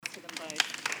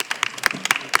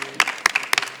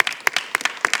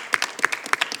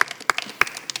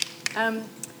Um,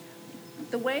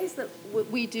 the ways that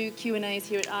we do Q&As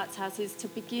here at Arts House is to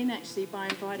begin actually by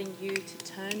inviting you to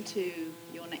turn to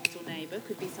your next door neighbour.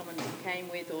 Could be someone that you came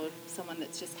with or someone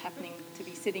that's just happening to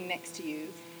be sitting next to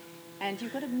you. And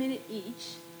you've got a minute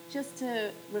each just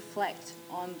to reflect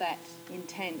on that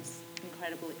intense,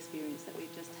 incredible experience that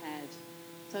we've just had.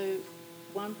 So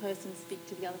one person speak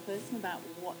to the other person about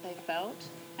what they felt,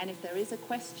 and if there is a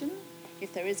question,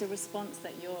 if there is a response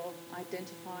that you're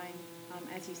identifying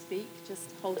as you speak,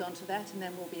 just hold on to that, and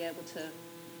then we'll be able to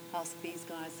ask these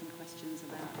guys some questions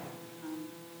about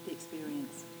the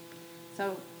experience.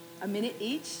 So a minute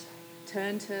each,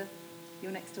 turn to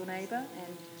your next door neighbour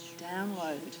and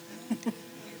download.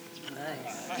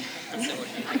 Nice.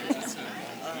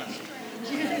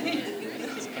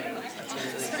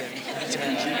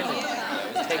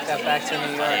 Take that back to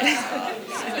New York.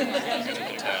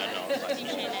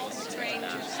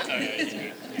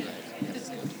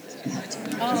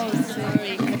 Oh,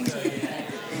 sorry.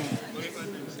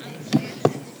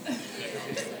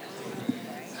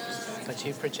 But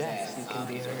you project, you can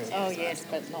be heard. Oh, yes,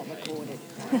 but not recorded.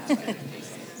 I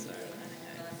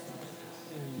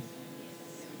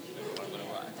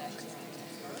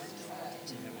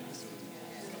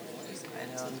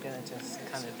know I'm going to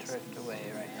just kind of drift away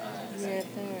right now. Yeah,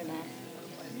 fair enough.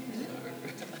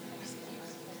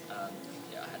 I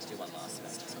had to do one last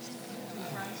semester.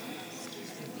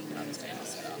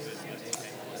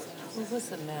 Who was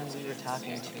the man we were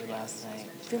talking to last night?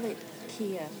 Philip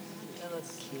Kia. Philip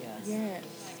Kia. Yeah.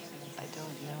 I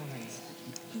don't know him.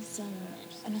 He's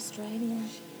an Australian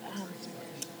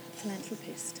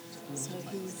philanthropist. So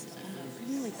he's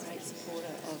a really great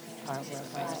supporter of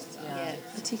Artwork, yeah,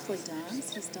 particularly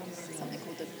dance. He's done something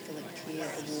called the Philip Kia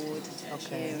Award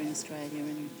here in Australia,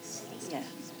 and yeah.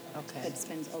 Okay. But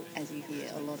spends, as you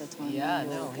hear, a lot of time in New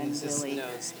York he and just really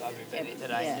knows everybody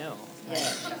that I know.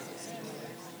 Yeah.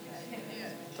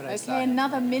 But I saw Okay, him.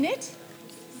 another minute.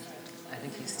 I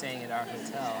think he's staying at our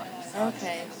hotel.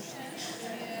 Okay.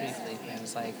 Briefly, but it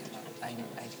was like, I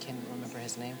can't remember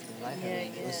his name for the life of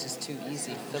me. It was just too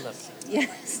easy. Philip.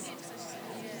 Yes.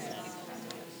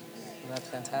 Well, that's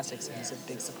fantastic. So he's a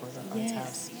big supporter of Arts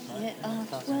House. Yeah.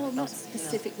 Well, not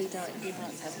specifically directly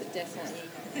Arts House, but definitely.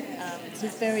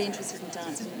 He's very interested in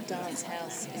dance, and Dance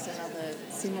House is another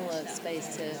similar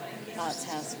space to Arts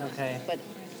House. Okay. But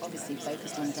obviously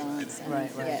focused on dance. And,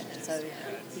 Right. Yeah. So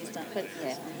he's done, but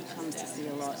yeah, he comes to see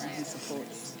a lot and he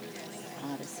supports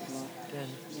artists a lot. Good.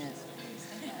 Yeah.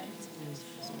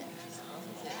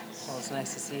 Well, it's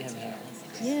nice to see him here,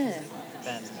 Yeah.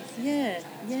 Ben.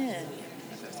 Yeah.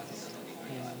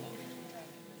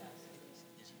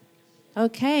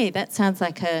 Okay, that sounds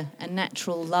like a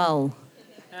natural lull.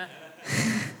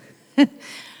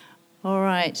 All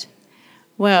right.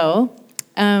 Well,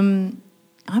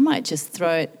 I might just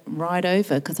throw it right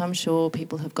over because I'm sure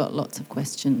people have got lots of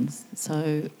questions.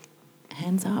 So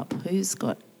hands up. Who's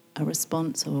got a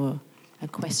response or a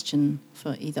question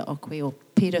for either Okwi or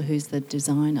Peter, who's the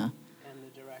designer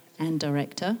and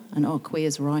director, and Okwi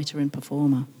is writer and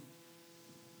performer.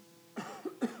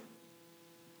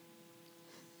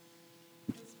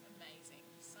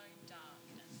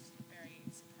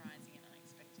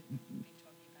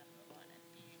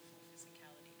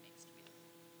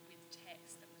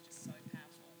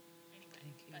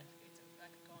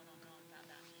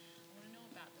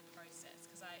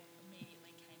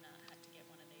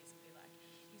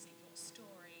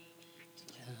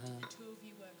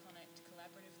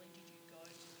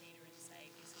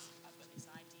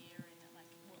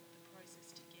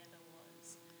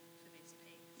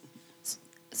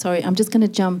 Sorry, I'm just going to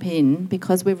jump in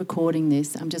because we're recording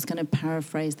this. I'm just going to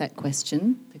paraphrase that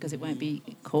question because it won't be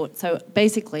caught. So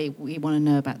basically, we want to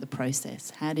know about the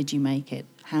process. How did you make it?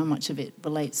 How much of it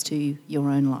relates to your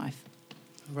own life?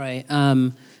 Right.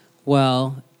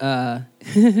 Well,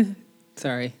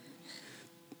 sorry.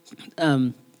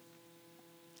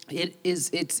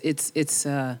 It's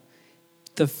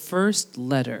the first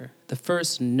letter, the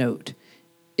first note,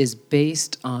 is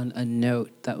based on a note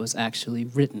that was actually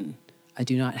written. I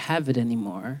do not have it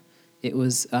anymore. It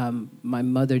was, my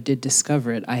mother did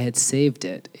discover it. I had saved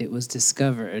it. It was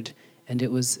discovered, and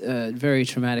it was a very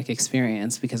traumatic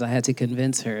experience because I had to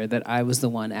convince her that I was the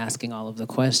one asking all of the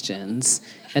questions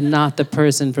and not the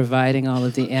person providing all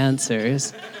of the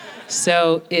answers.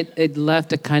 So it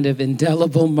left a kind of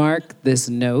indelible mark, this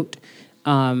note.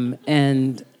 And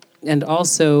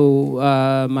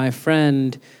also my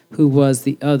friend who was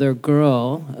the other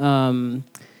girl,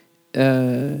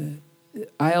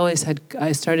 I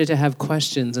started to have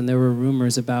questions, and there were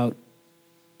rumors about,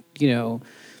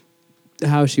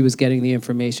 how she was getting the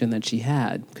information that she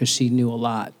had, because she knew a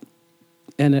lot.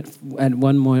 and at one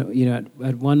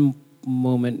at one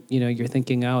moment, you're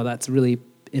thinking, oh, that's really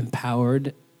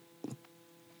empowered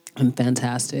and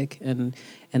fantastic. And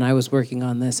I was working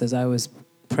on this as I was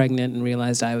pregnant and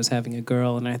realized I was having a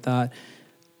girl, and I thought,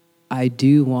 I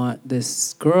do want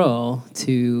this girl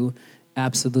to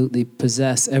absolutely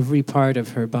possess every part of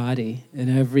her body and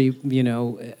every,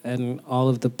 and all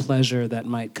of the pleasure that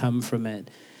might come from it.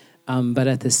 But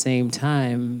at the same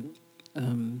time,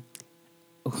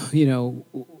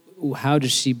 how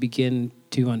does she begin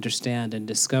to understand and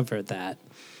discover that?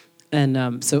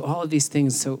 And so all of these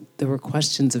things, so there were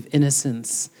questions of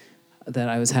innocence that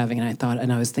I was having,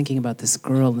 and I was thinking about this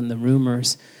girl and the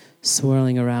rumors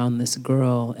swirling around this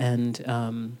girl,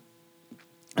 and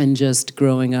just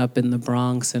growing up in the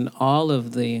Bronx and all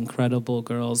of the incredible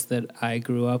girls that I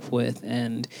grew up with,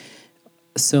 and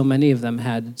so many of them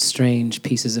had strange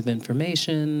pieces of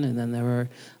information, and then there were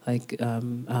like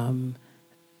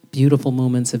beautiful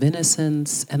moments of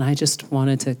innocence, and I just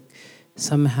wanted to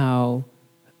somehow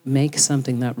make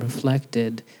something that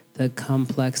reflected the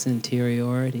complex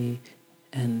interiority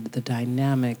and the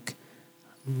dynamic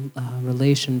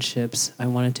relationships. I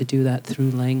wanted to do that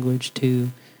through language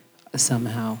too,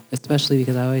 somehow, especially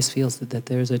because I always feel that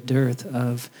there's a dearth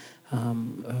of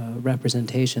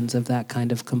representations of that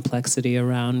kind of complexity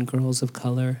around girls of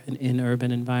color in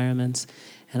urban environments.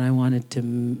 And I wanted to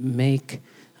make,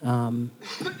 I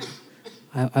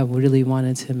really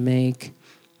wanted to make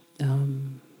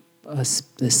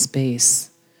this space.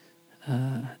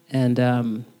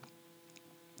 And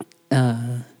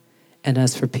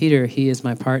as for Peter, he is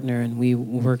my partner, and we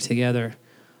work together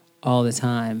all the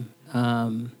time.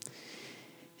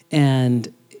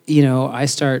 And, I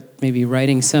start maybe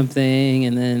writing something,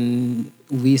 and then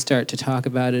we start to talk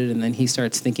about it, and then he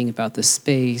starts thinking about the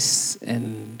space,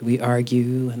 and we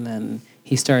argue, and then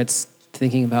he starts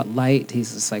thinking about light.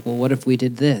 He's just like, well, what if we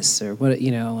did this? Or what,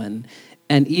 and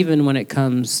even when it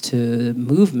comes to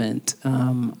movement,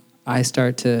 I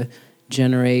start to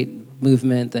generate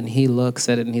movement, then he looks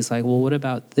at it and he's like, well, what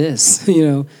about this?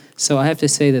 So I have to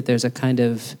say that there's a kind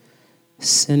of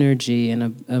synergy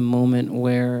and a moment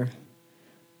where,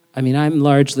 I'm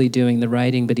largely doing the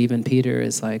writing, but even Peter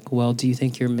is like, well, do you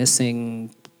think you're missing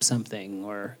something?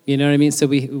 Or, you know what I mean? So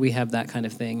we have that kind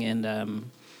of thing. And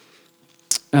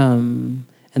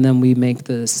then we make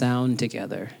the sound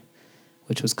together,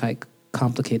 which was quite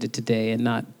complicated today and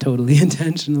not totally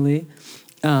intentionally.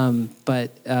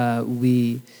 But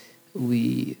we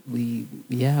kind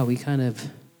of,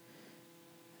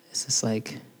 it's just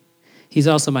like, he's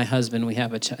also my husband. We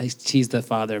have a child. He's the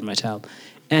father of my child.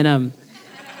 And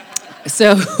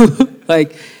so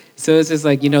it's just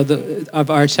like, of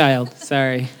our child.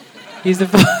 Sorry. He's the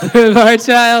father of our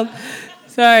child.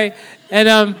 Sorry.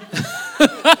 And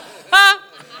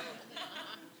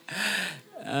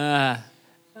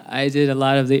I did a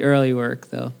lot of the early work,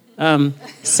 though. But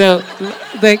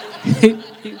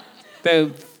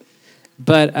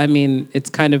it's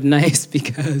kind of nice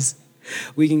because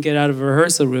we can get out of a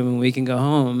rehearsal room and we can go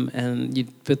home and you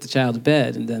put the child to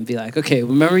bed and then be like, okay,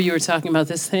 remember you were talking about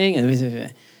this thing?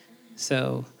 And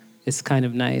so it's kind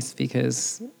of nice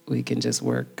because we can just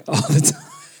work all the time.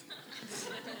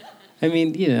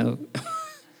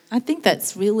 I think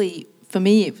that's really, for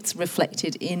me, it's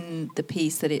reflected in the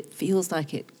piece that it feels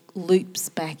like it loops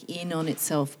back in on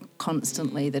itself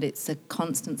constantly, that it's a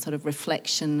constant sort of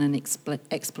reflection and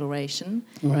exploration.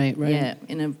 Right. Yeah,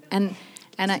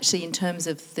 and actually in terms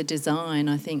of the design,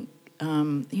 I think,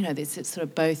 it's sort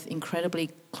of both incredibly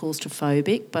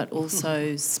claustrophobic but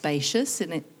also spacious,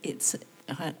 and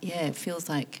it feels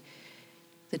like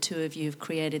the two of you have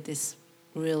created this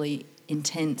really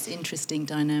intense, interesting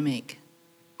dynamic,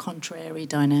 contrary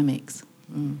dynamics.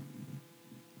 You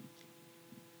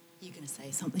going to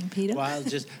say something, Peter? Well,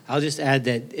 I'll just add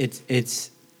that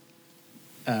it's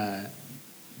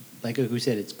like who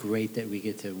said, it's great that we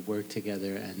get to work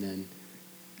together and then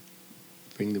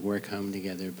bring the work home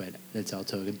together. But that's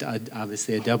also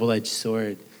obviously a double-edged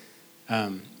sword,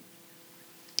 and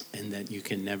that you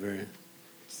can never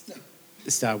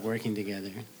stop working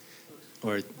together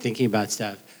or thinking about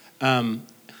stuff. And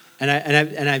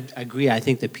I agree. I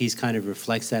think the piece kind of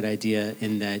reflects that idea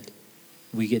in that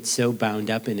we get so bound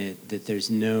up in it that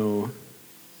there's no,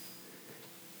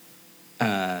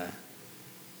 for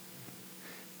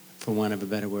want of a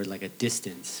better word, like a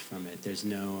distance from it. There's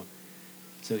no,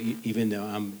 so even though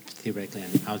I'm theoretically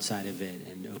on the outside of it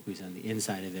and Oku's on the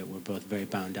inside of it, we're both very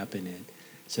bound up in it,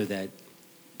 so that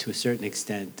to a certain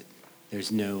extent,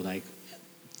 there's no like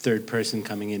third person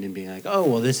coming in and being like, oh,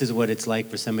 well, this is what it's like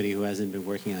for somebody who hasn't been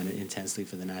working on it intensely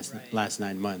for the last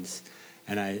 9 months.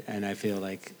 And I feel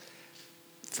like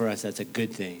for us, that's a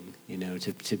good thing,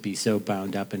 to be so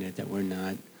bound up in it that we're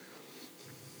not,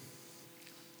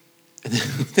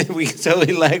 that we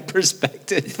totally lack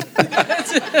perspective.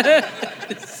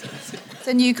 It's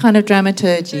a new kind of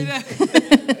dramaturgy.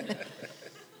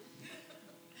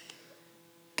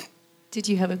 Did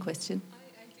you have a question?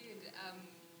 I did,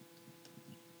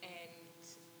 and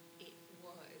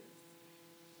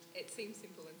it seems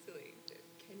simple and silly, but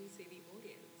can you see the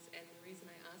audience? And the reason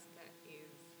I ask that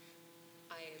is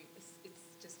it's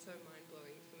just so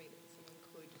mind-blowing for me that someone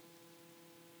could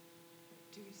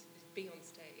be on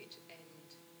stage and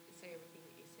say everything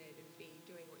that you said and be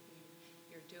doing what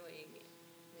you're doing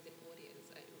with an audience.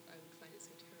 I would find it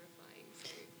so terrifying.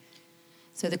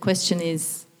 So the question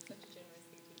is, Such a generous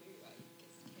thing to do. I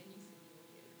guess, can you see the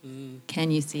audience?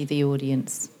 can you see the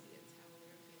audience?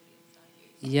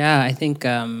 Yeah, I think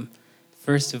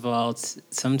first of all, it's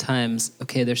sometimes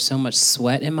there's so much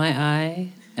sweat in my eye,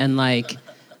 and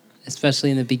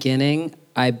especially in the beginning,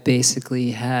 I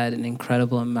basically had an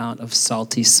incredible amount of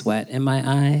salty sweat in my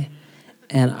eye,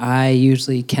 and I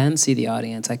usually can see the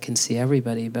audience. I can see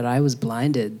everybody, but I was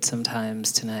blinded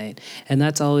sometimes tonight, and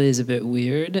that's always a bit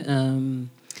weird.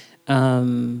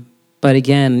 But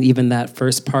again, even that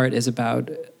first part is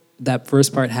about. That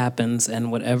first part happens,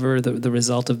 and whatever the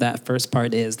result of that first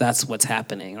part is, that's what's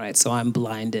happening, right? So I'm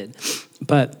blinded.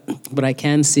 But what I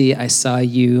can see, I saw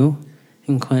you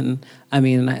and Quentin. I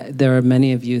mean, there are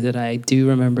many of you that I do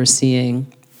remember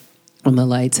seeing when the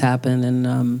lights happen.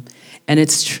 And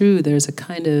it's true, there's a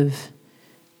kind of,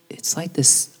 it's like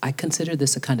this, I consider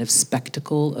this a kind of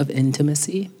spectacle of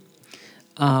intimacy.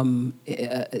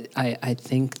 I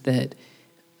think that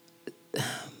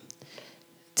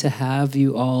to have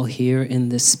you all here in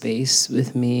this space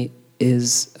with me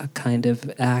is a kind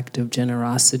of act of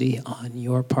generosity on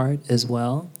your part as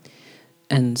well.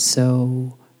 And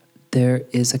so there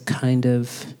is a kind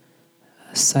of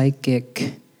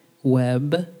psychic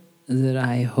web that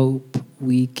I hope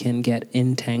we can get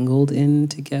entangled in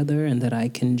together and that I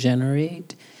can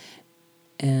generate.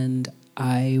 And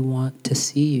I want to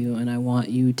see you, and I want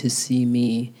you to see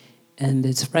me. And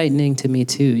it's frightening to me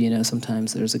too,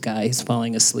 sometimes there's a guy who's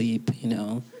falling asleep,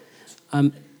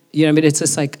 it's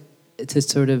just like to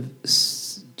sort of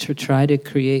to try to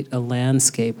create a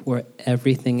landscape where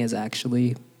everything is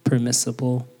actually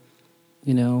permissible,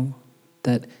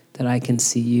 that I can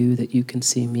see you, that you can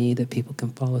see me, that people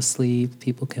can fall asleep,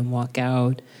 people can walk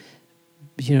out,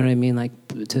 you know what I mean? Like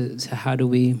to how do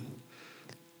we,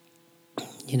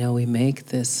 we make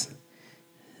this,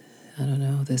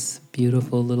 this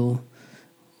beautiful little,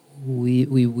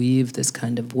 we weave this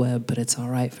kind of web, but it's all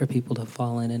right for people to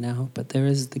fall in and out. But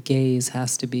the gaze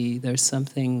has to be, there's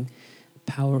something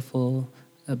powerful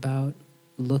about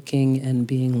looking and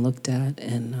being looked at,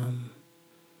 and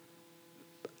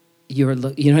you know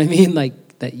what I mean?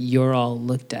 Like that you're all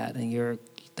looked at, and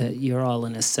you're all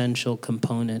an essential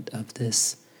component of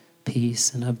this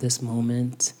piece and of this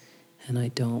moment, and I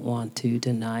don't want to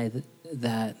deny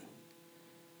that.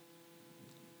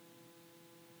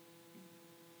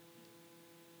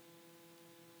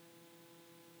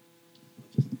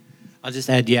 I'll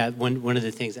just add, one of the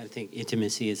things, I think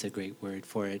intimacy is a great word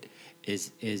for it,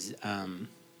 is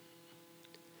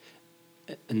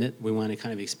and that we want to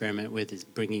kind of experiment with is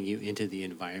bringing you into the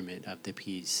environment of the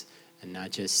piece, and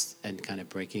not just, and kind of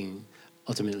breaking,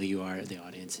 ultimately you are the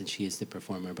audience and she is the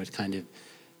performer, but kind of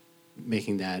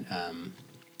making that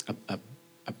a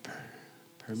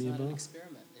permeable. It's not an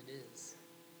experiment, it is.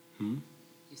 Hmm?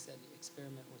 You said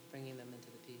experiment with bringing them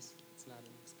into the piece. It's not an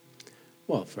experiment.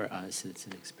 Well, for us, it's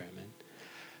an experiment.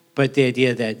 But the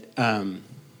idea that, and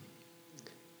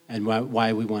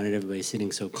why we wanted everybody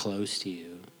sitting so close to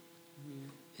you,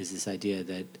 is this idea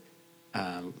that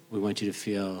we want you to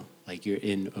feel like you're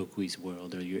in Okwe's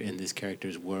world, or you're in this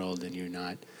character's world, and you're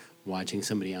not watching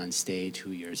somebody on stage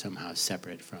who you're somehow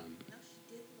separate from.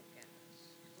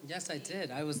 Yes, I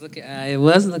did. I was looking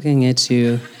at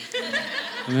you.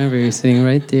 I remember you sitting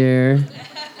right there.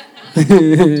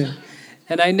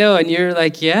 And I know, and you're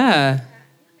like, yeah.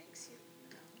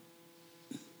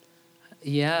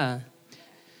 Yeah.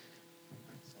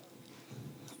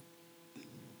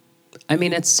 I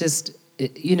mean, it's just,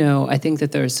 I think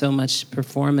that there's so much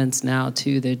performance now,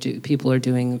 too. People are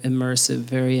doing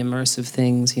very immersive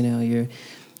things.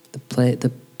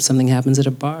 Something happens at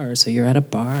a bar, so you're at a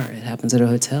bar. It happens at a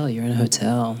hotel, you're in a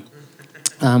hotel,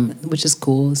 which is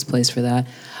cool. It's a place for that.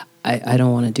 I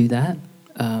don't want to do that,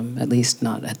 at least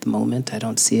not at the moment. I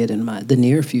don't see it in the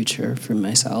near future for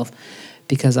myself,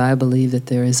 because I believe that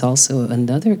there is also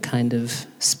another kind of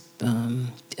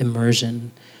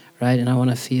immersion right? And I want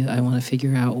to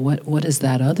figure out what is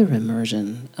that other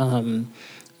immersion, the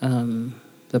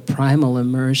primal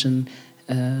immersion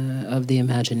of the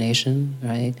imagination,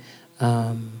 right?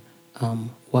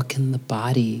 What can the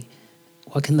body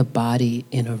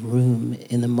in a room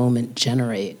in the moment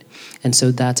generate? And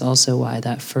so that's also why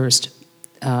that first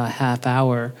half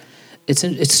hour,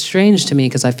 it's strange to me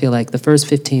because I feel like the first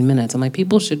 15 minutes, I'm like,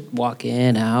 people should walk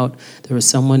in, out. There was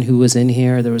someone who was in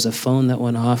here, there was a phone that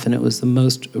went off, and it was the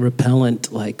most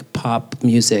repellent, like, pop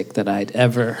music that I'd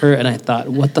ever heard. And I thought,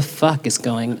 what the fuck is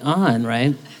going on,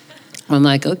 right? I'm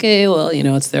like, okay, well,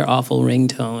 it's their awful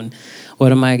ringtone.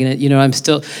 What am I going to, I'm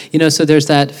still, so there's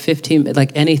that 15,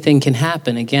 like anything can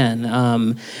happen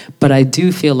again. But I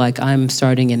do feel like I'm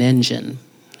starting an engine,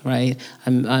 right?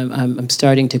 I'm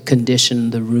starting to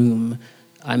condition the room.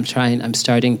 I'm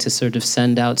starting to sort of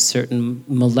send out certain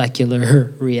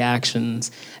molecular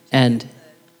reactions. And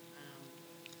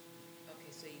okay,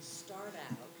 so you start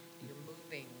out, you're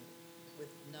moving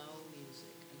with no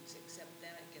music, except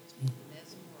then it gets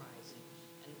mesmerizing.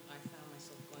 And I found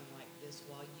myself going like this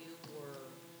while you were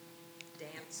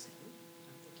dancing.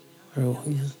 I'm thinking, how Oh, the hell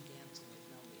yeah. is she dancing with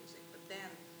no music? But then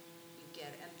you get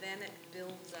it, and then it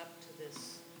builds up to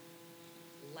this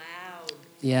loud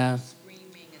yeah.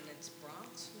 screaming, and it's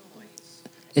Bronx noise.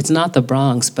 It's not the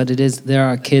Bronx, but it is. There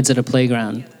are kids at a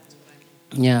playground. Yeah, that's what I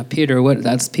mean. Yeah,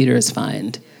 that's Peter's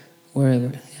find. Wherever,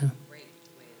 yeah. Great the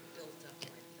way it built up like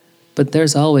that. But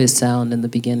there's always sound in the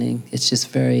beginning. It's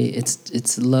just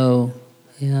it's low,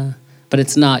 yeah. But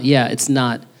it's not. Yeah, it's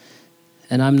not.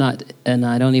 And I'm not. And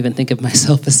I don't even think of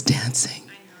myself as dancing. I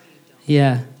know you don't.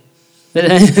 Yeah.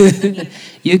 But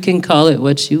you can call it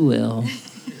what you will.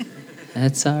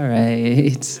 That's all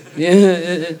right.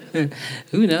 Yeah.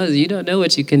 Who knows? You don't know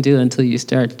what you can do until you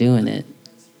start doing it.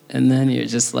 And then you're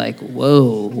just like,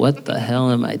 whoa, what the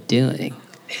hell am I doing?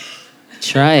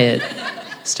 Try it.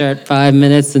 Start 5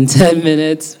 minutes and 10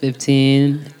 minutes,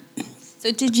 15.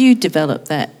 So did you develop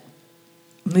that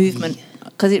movement?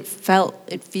 Because it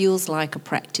feels like a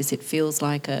practice. It feels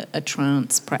like a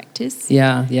trance practice.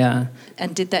 Yeah, yeah.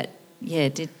 And did that? Yeah.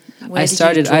 I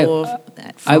started. Did you draw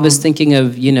that from? I was thinking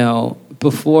of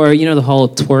before the whole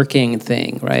twerking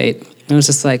thing, right? I was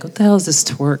just like, what the hell is this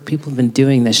twerk? People have been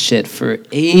doing this shit for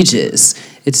ages.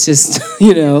 It's just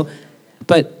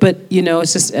but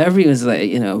it's just everyone's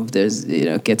like there's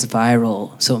it gets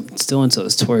viral. So and so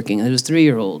is twerking. There was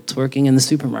 3-year-old twerking in the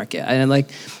supermarket, and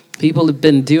like people have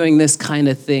been doing this kind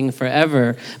of thing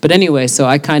forever. But anyway, so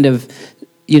I kind of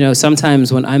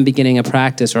sometimes when I'm beginning a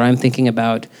practice or I'm thinking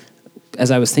about. As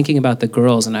I was thinking about the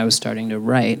girls and I was starting to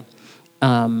write,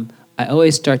 I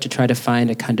always start to try to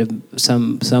find a kind of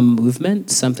some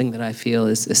movement, something that I feel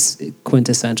is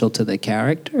quintessential to the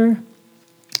character.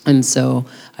 And so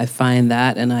I find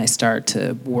that and I start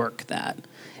to work that.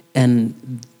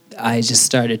 And I just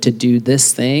started to do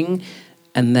this thing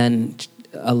and then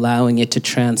allowing it to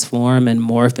transform and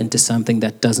morph into something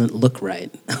that doesn't look right.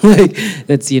 Like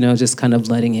that's, just kind of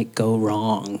letting it go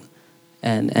wrong.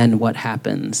 And what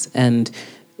happens. And,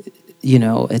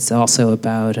 it's also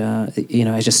about,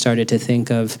 I just started to think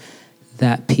of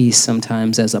that piece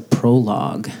sometimes as a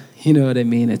prologue. You know what I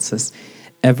mean? It's just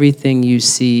everything you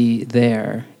see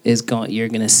there you're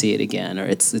going to see it again, or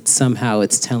it's somehow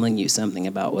it's telling you something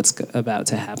about what's about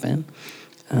to happen.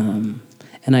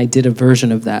 And I did a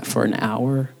version of that for an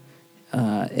hour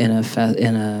in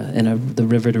the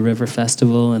River to River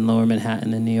Festival in Lower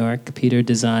Manhattan in New York. Peter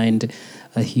designed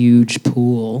a huge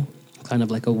pool, kind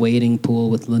of like a wading pool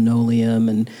with linoleum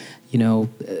and,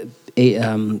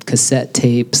 cassette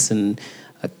tapes and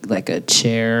like a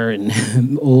chair and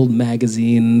old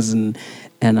magazines and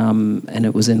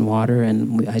it was in water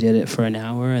and I did it for an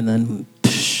hour and then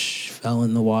fell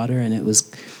in the water and it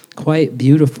was quite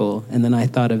beautiful. And then I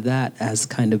thought of that as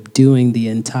kind of doing the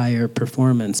entire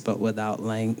performance, but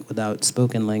without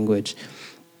spoken language.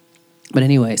 But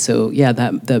anyway, so yeah,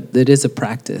 that it is a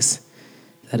practice.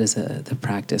 That is the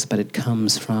practice, but it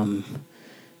comes from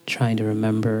trying to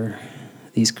remember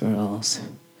these girls.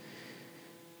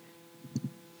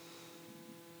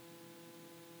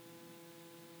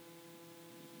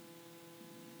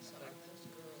 So are those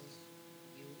girls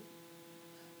you?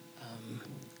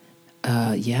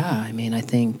 Yeah, I mean, I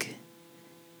think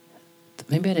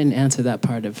maybe I didn't answer that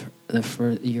part of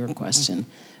your question.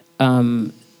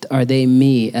 Are they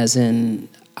me, as in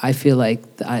I feel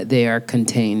like they are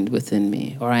contained within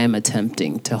me, or I am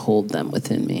attempting to hold them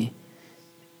within me.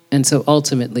 And so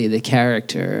ultimately the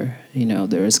character,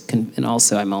 and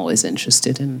also I'm always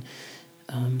interested in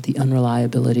the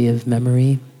unreliability of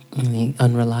memory, and the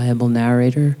unreliable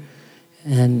narrator,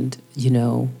 And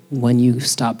when you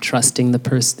stop trusting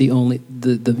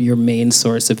your main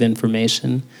source of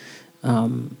information,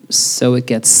 so it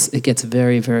gets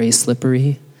very, very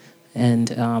slippery, and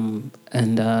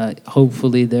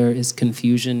hopefully there is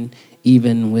confusion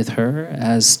even with her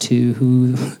as to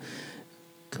who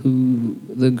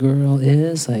the girl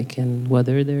is, like, and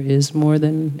whether there is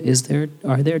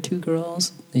are there two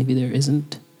girls? Maybe there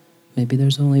isn't. Maybe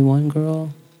there's only one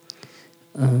girl.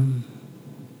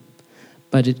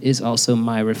 But it is also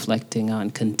my reflecting on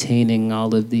containing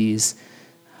all of these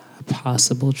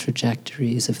possible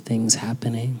trajectories of things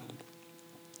happening.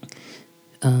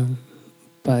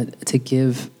 But to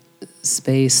give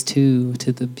space to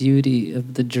the beauty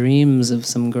of the dreams of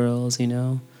some girls, I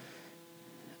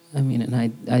mean, and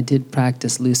I did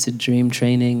practice lucid dream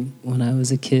training when I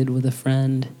was a kid with a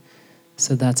friend.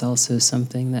 So that's also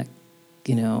something that,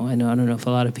 I don't know if a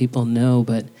lot of people know,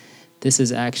 but this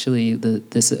is actually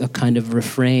a kind of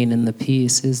refrain in the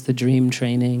piece is the dream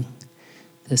training,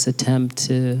 this attempt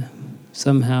to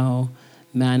somehow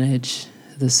manage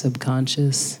the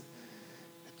subconscious.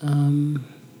 Yeah, I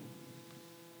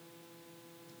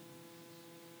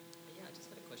just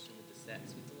had a question with the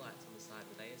sets, with the lights on the side.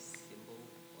 Were they a symbol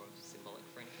or symbolic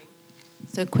for anything?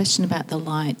 So a question about the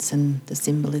lights and the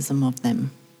symbolism of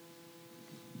them.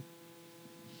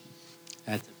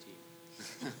 That's up to you.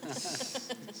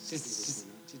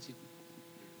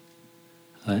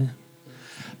 What?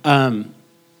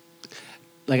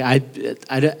 Like I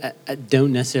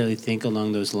don't necessarily think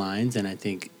along those lines, and I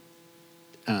think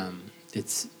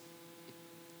it's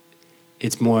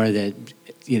more that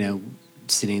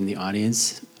sitting in the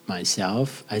audience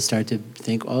myself, I start to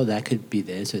think, oh, that could be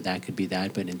this or that could be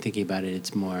that, but in thinking about it,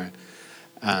 it's more.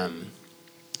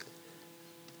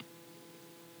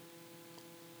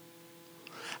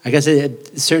 I guess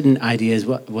certain ideas,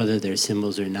 whether they're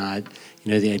symbols or not,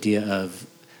 the idea of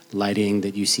lighting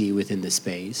that you see within the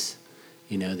space,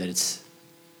 that it's,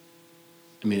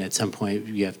 at some point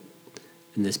in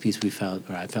this piece I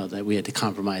felt that we had to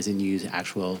compromise and use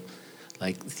actual,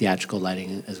 like, theatrical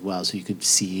lighting as well, so you could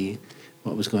see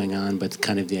what was going on, but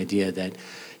kind of the idea that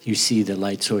you see the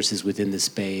light sources within the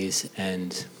space,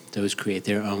 and those create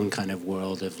their own kind of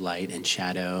world of light and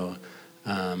shadow,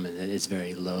 and that it's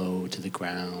very low to the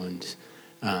ground,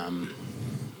 and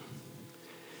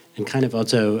kind of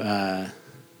also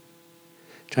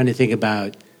trying to think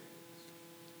about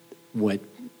what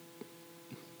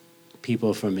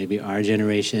people from maybe our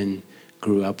generation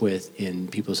grew up with in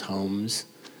people's homes,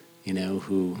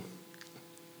 who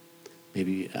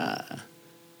maybe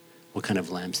what kind of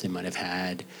lamps they might have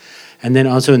had, and then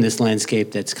also in this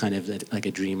landscape that's kind of like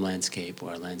a dream landscape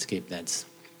or a landscape that's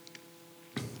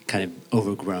kind of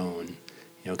overgrown,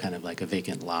 kind of like a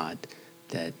vacant lot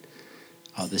that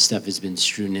all this stuff has been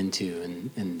strewn into,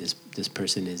 and this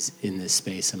person is in this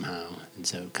space somehow, and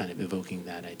so kind of evoking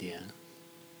that idea.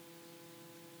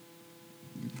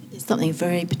 There's something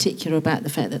very particular about the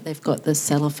fact that they've got the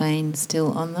cellophane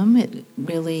still on them. It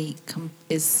really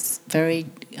is very...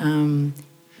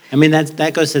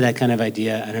 that goes to that kind of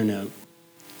idea, I don't know,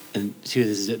 and too,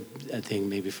 this is a thing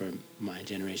maybe for my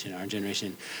generation, our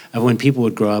generation, of when people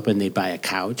would grow up and they'd buy a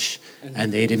couch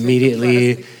and they'd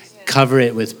immediately cover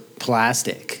it with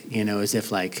plastic, as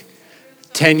if like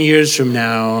 10 years from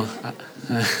now,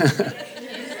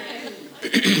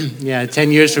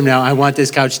 10 years from now, I want this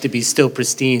couch to be still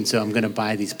pristine, so I'm going to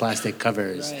buy these plastic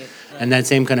covers. Right. And that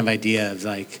same kind of idea of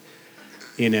like,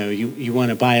 you want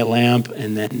to buy a lamp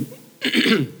and then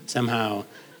somehow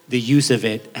the use of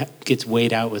it gets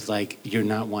weighed out with like, you're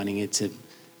not wanting it to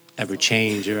ever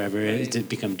change or ever to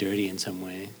become dirty in some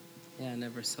way. Yeah,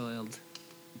 never soiled.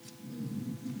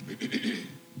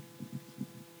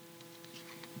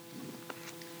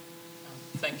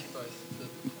 Thank you both for the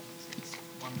performance. It's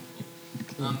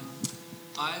wonderful.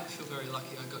 I feel very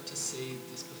lucky I got to see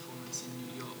this performance in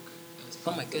New York as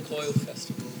part of the Coil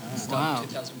Festival in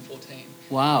 2014.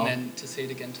 Wow. And then to see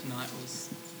it again tonight was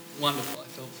wonderful. I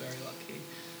felt very lucky.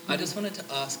 I just wanted to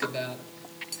ask about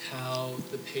how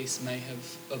the piece may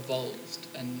have evolved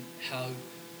and how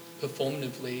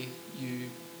performatively you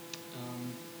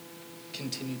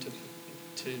continue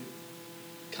to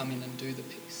come in and do the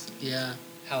piece. Yeah.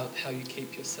 How you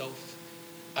keep yourself,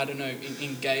 I don't know,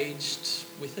 engaged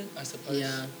with it, I suppose,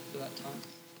 for that time.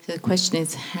 So the question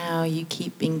is how you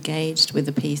keep engaged with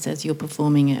the piece as you're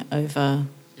performing it over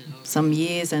some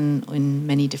years and in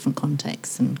many different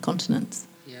contexts and continents.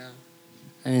 Yeah.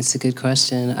 It's a good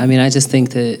question. I just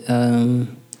think that,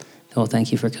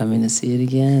 thank you for coming to see it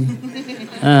again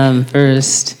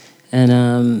first.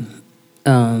 And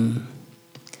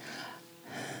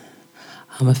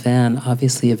I'm a fan,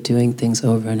 obviously, of doing things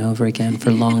over and over again for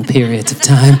long periods of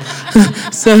time.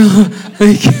 So,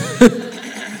 like,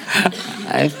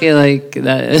 I feel like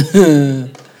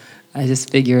that.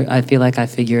 I feel like I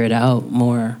figure it out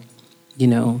more. You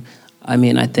know, I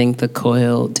mean, I think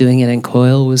doing it in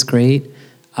Coil was great.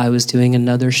 I was doing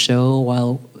another show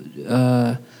while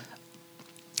I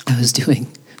was doing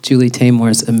Julie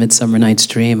Taymor's A Midsummer Night's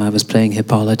Dream. I was playing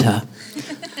Hippolyta.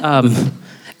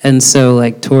 And so,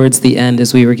 like, towards the end,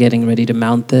 as we were getting ready to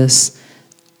mount this,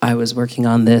 I was working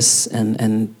on this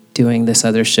and doing this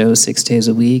other show 6 days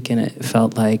a week, and it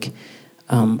felt like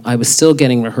I was still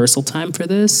getting rehearsal time for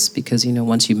this because, you know,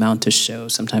 once you mount a show,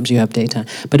 sometimes you have daytime.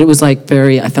 But it was like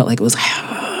I felt like it was,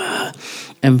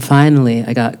 and finally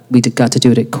we got to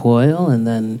do it at Coil, and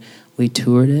then we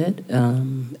toured it,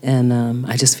 and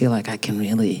I just feel like I can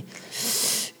really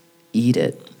eat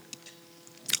it.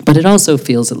 But it also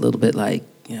feels a little bit like,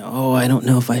 you know, oh, I don't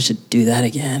know if I should do that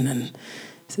again. And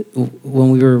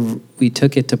when we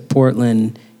took it to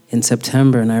Portland in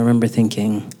September, and I remember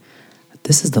thinking,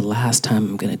 this is the last time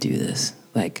I'm going to do this.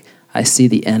 Like, I see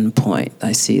the end point.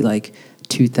 I see, like,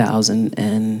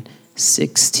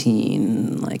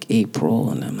 2016, like,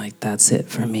 April, and I'm like, that's it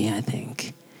for me, I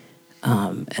think.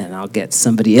 And I'll get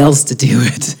somebody else to do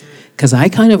it. Because I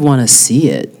kind of want to see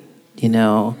it, you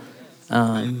know.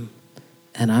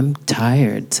 And I'm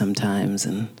tired sometimes,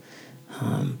 and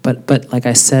but like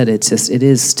I said, it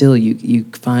is still you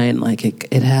find like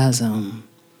it has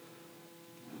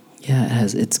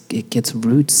it gets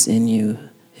roots in you.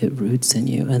 It roots in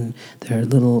you, and there are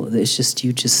it's just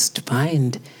you just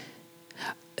find.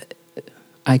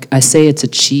 I say it's a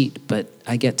cheat, but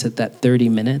I get to that 30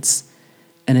 minutes,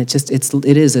 and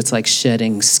it's like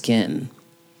shedding skin,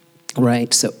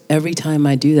 right? So every time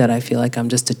I do that, I feel like I'm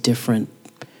just a different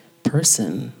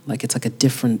person. Like it's like a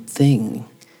different thing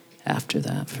after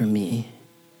that for me.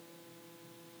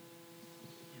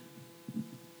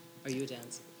 Are you a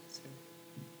dancer?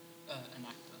 An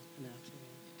actor. An actor.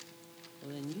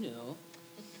 Well, then you know.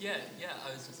 Yeah, I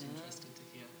was just interested to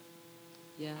hear.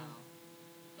 Yeah.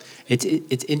 It's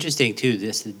interesting too,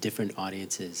 the different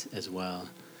audiences as well.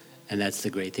 And that's the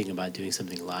great thing about doing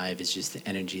something live is just the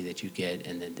energy that you get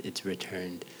and then it's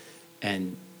returned.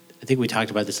 And I think we talked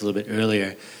about this a little bit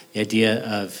earlier, the idea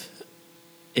of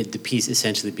the piece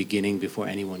essentially beginning before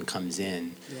anyone comes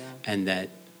in. Yeah.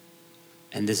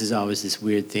 And this is always this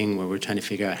weird thing where we're trying to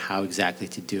figure out how exactly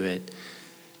to do it.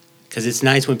 Because it's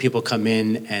nice when people come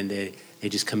in and they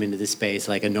just come into the space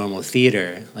like a normal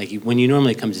theater. Like when you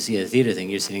normally come to see a theater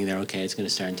thing, you're sitting there, okay, it's going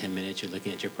to start in 10 minutes, you're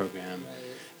looking at your program, right.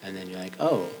 And then you're like,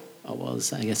 oh well,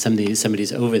 I guess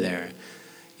somebody's over there,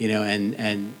 you know,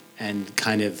 and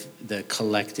kind of the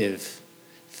collective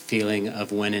feeling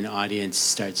of when an audience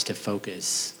starts to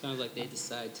focus. Kind of like they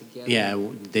decide together. Yeah,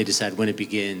 they decide when it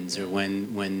begins or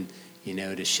when you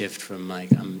know, to shift from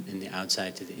like I'm in the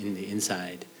outside to in the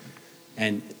inside.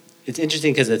 And it's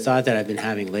interesting because the thought that I've been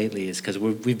having lately is because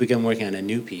we've begun working on a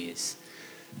new piece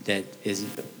that is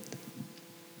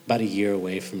about a year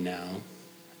away from now.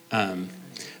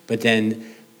 But then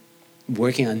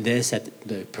working on this,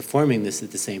 performing this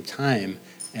at the same time,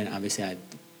 and obviously I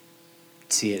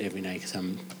see it every night because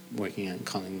I'm working on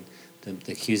calling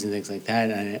the cues and things like that,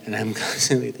 and I'm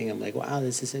constantly thinking, I'm like, wow,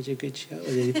 this is such a good show.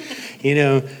 You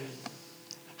know,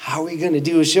 how are we going to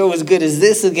do a show as good as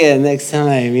this again next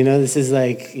time? You know, this is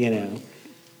like, you know.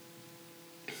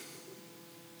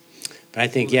 But I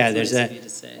think, yeah, there's I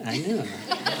know.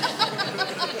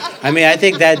 I mean, I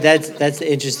think that's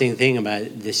the interesting thing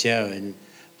about the show, and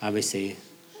obviously,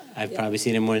 I've probably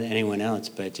seen it more than anyone else,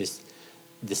 but just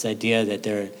this idea that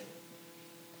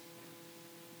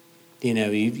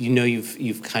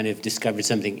you've kind of discovered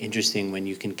something interesting when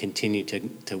you can continue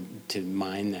to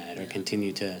mine that or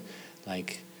continue to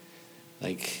like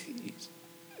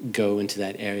go into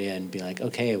that area and be like,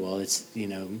 okay, well, it's, you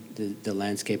know, the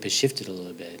landscape has shifted a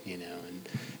little bit, you know,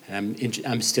 and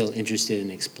I'm still interested in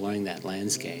exploring that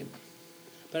landscape.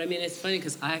 But I mean, it's funny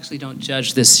because I actually don't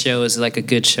judge this show as like a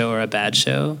good show or a bad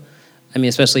show. I mean,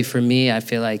 especially for me, I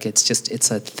feel like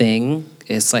it's a thing.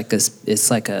 It's a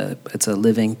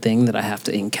living thing that I have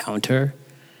to encounter.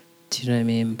 Do you know what I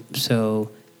mean? So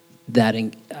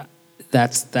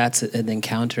that's an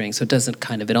encountering. So it doesn't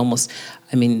kind of, it almost,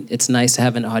 I mean, it's nice to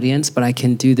have an audience, but I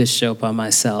can do this show by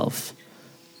myself.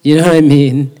 You know what I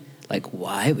mean? Like,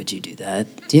 why would you do that?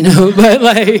 You know,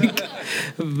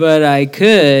 but I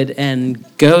could and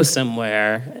go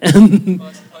somewhere. Well,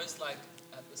 I suppose like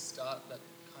at the start, that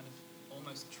kind of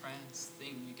almost trance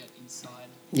thing you get inside.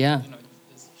 Yeah. You know,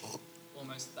 there's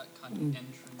almost that kind of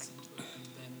entrance into it, and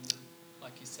then,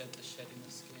 like you said, the shedding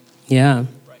of skin. Yeah.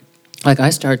 Break. like I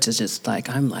start to just like,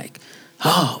 I'm like,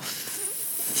 oh,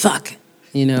 fuck,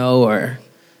 or,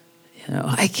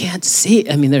 I can't see.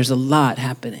 I mean, there's a lot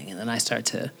happening. And then I start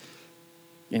to,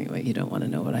 anyway, you don't want to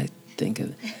know what I think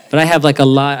of. But I have like a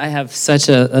lot, I have such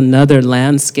another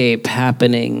landscape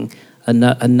happening,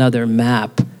 another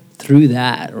map through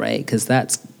that, right? Because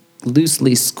that's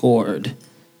loosely scored.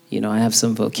 I have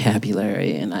some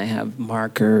vocabulary and I have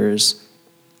markers,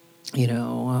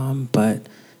 but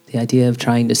the idea of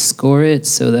trying to score it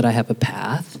so that I have a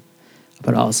path,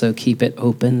 but also keep it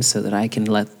open so that I can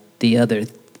let the other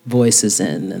voices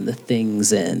in and the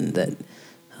things in that,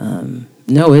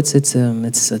 no, it's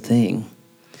a thing.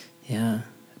 Yeah.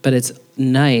 But it's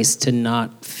nice to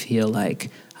not feel like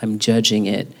I'm judging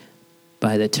it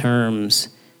by the terms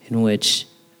in which,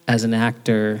 as an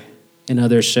actor, in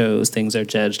other shows, things are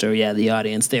judged, or the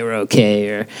audience, they were okay,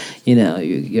 or,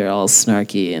 you're all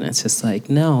snarky, and it's just like,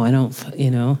 no, I don't,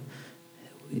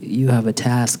 you have a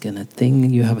task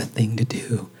and you have a thing to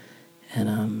do.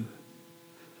 And,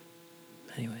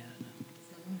 anyway,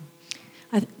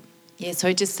 I don't know. Yeah,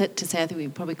 so just to say, I think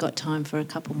we've probably got time for a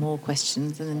couple more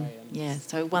questions, and then,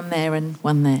 so one there and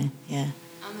one there, yeah.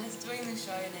 Has doing the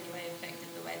show in any way affected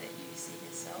the way that you see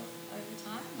yourself over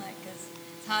time? Like, because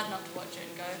it's hard not to watch it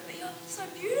and go, but you're so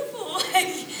beautiful, and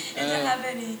to have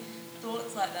any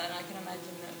thoughts like that. And I can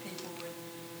imagine that people would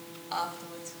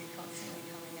afterwards be constantly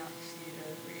coming up to you to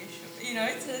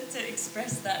reassure, to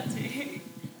express that to you.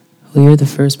 Well, you're the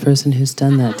first person who's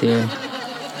done that, dear.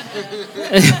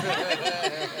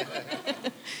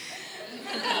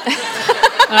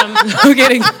 I'm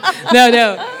kidding.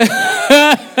 No.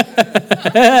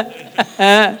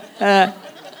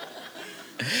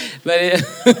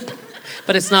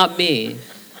 But it's not me.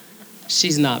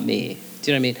 She's not me.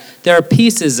 Do you know what I mean? There are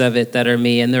pieces of it that are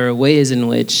me, and there are ways in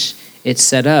which it's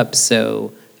set up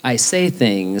so I say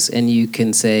things, and you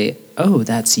can say, oh,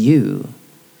 that's you.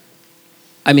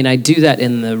 I mean, I do that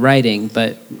in the writing,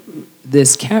 but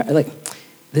this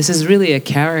is really a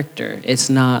character. It's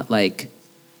not like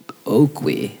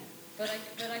Oakley. But I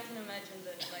can imagine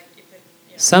that, like, if it...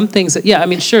 Some things,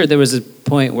 sure, there was a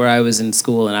point where I was in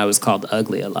school and I was called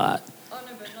ugly a lot. Oh,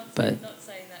 no, not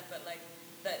saying that, but, like,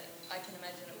 that I can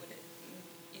imagine it would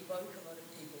evoke a lot of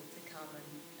people to come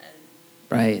and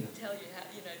right. Tell you how,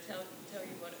 tell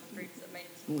you what it freaks that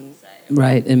makes you want to say.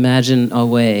 Right, imagine a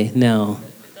way. No,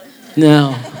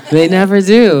 they never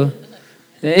do.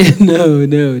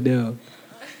 No.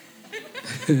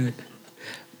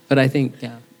 But I think,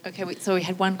 Okay, so we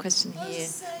had one question here. I was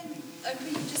saying,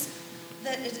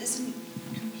 that it isn't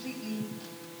completely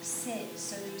set,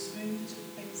 so there was room for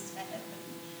things to happen.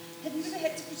 Have you ever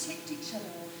had to protect each other,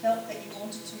 or felt that you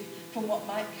wanted to, from what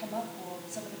might come up, or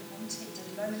some of the content,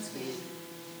 and moments where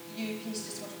you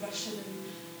just want to rush in and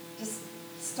just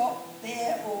stop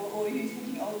there, or you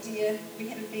thinking, oh dear, we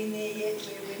haven't been there yet,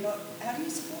 where we're not, how do you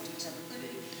support each other?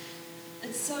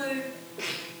 It's so,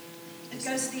 it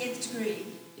goes to the nth degree.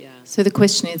 yeah. So the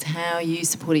question is how you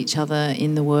support each other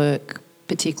in the work,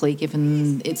 particularly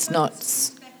given it's not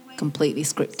completely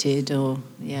scripted, or,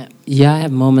 Yeah, I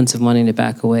have moments of wanting to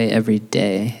back away every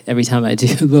day. Every time I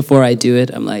do, before I do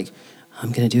it, I'm like,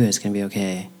 I'm going to do it, it's going to be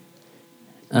okay.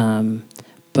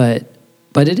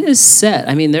 But it is set.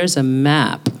 I mean, there's a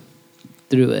map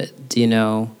through it,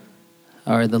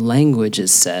 or the language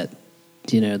is set,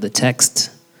 the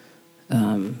text. Do you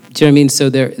know what I mean? So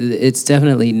it's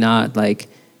definitely not like,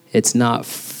 it's not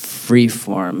free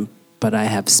form, but I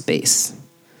have space.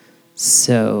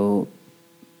 So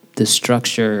the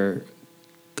structure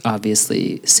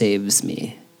obviously saves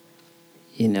me.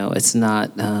 It's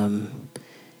not,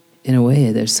 in a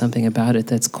way, there's something about it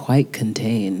that's quite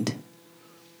contained.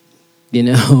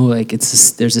 Like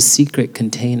there's a secret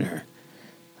container,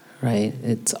 right?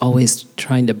 It's always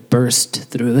trying to burst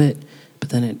through it, but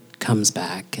then it comes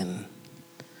back. And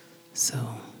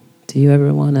so, do you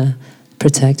ever want to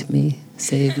protect me,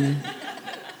 save me?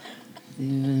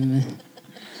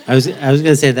 I was going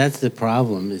to say that's the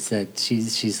problem, is that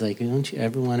she's like, don't you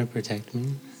ever want to protect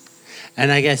me?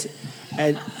 And I guess,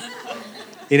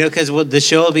 because the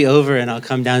show will be over and I'll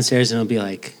come downstairs and it'll be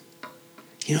like,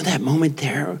 that moment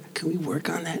there, can we work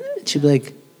on that? And she'll be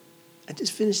like, I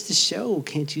just finished the show.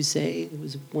 Can't you say it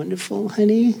was wonderful,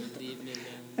 honey?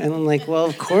 And I'm like, well,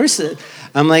 of course.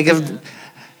 I'm like,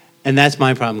 and that's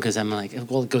my problem, because I'm like,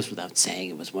 well, it goes without saying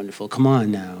it was wonderful. Come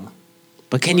on now.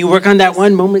 But can you work on that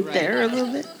one moment there a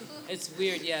little bit? It's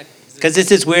weird, yeah. Because it's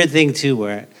this weird thing, too,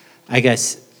 where I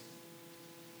guess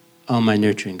all my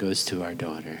nurturing goes to our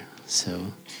daughter.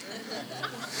 So.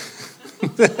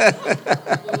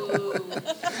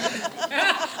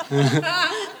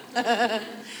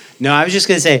 No, I was just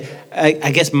going to say,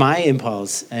 I guess my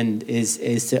impulse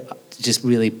is to just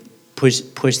really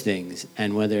push things,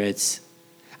 and whether it's,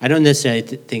 I don't necessarily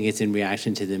think it's in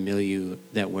reaction to the milieu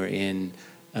that we're in,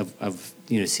 of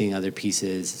seeing other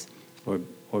pieces or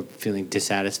feeling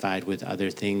dissatisfied with other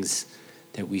things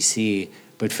that we see.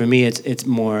 But for me, it's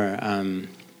more, and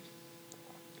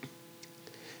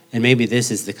maybe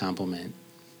this is the compliment,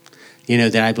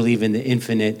 that I believe in the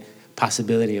infinite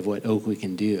possibility of what Oakway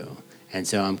can do. And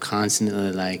so I'm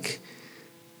constantly like,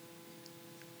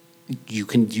 you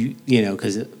can do,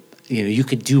 because, you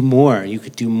could do more. You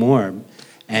could do more.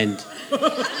 And,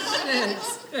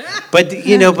 but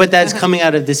that's coming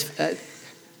out of this,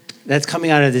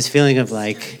 feeling of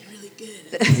like,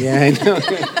 yeah, I know.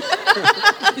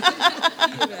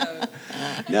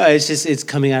 No, it's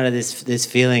coming out of this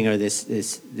feeling or this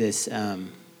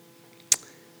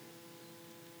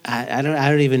I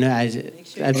don't even know. Make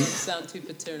sure you don't sound too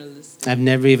paternalistic. I've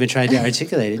never even tried to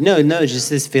articulate it. No, just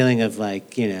this feeling of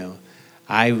like,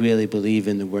 I really believe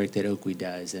in the work that Oakway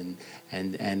does, and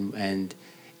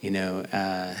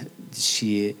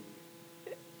she.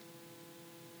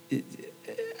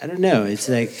 I don't know. It's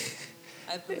like,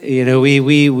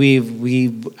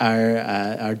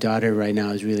 our daughter right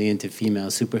now is really into female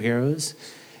superheroes,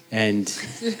 and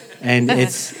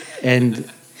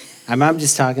I'm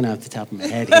just talking off the top of my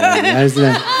head here. That's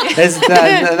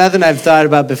nothing I've thought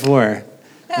about before.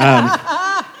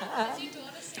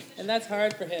 And that's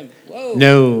hard for him. Whoa.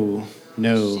 No.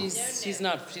 She's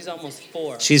not. She's almost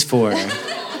 4. She's 4.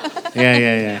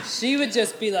 Yeah. She would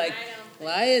just be like,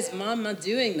 "Why is Mom not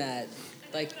doing that?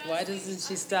 Like, why doesn't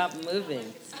she stop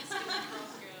moving?"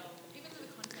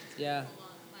 Yeah.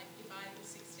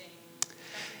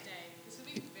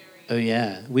 Oh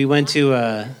yeah, we went to.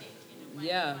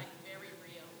 Yeah.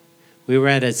 We were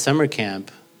at a summer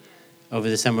camp over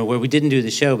the summer where we didn't do the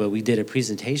show, but we did a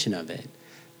presentation of it,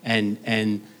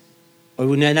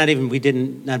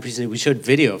 we showed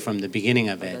video from the beginning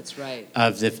of it. That's right.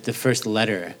 Of the first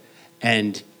letter,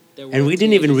 and we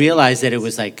didn't even realize that it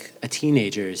was like a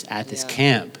teenagers at this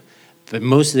camp, but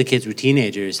most of the kids were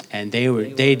teenagers, and they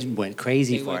went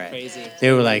crazy for it.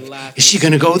 They were like, "Is she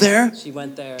gonna go there? She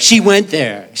went there. She went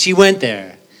there. She went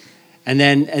there." And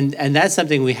then and that's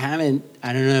something we haven't.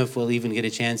 I don't know if we'll even get a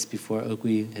chance before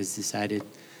Oakway has decided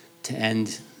to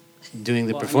end doing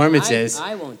the performances.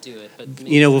 I won't do it, but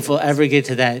if we'll ever get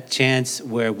to that chance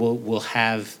where we'll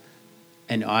have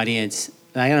an audience.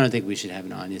 I don't think we should have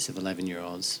an audience of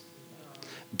 11-year-olds,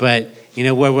 but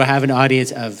where we'll have an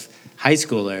audience of high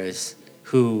schoolers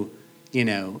who,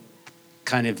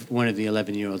 kind of one of the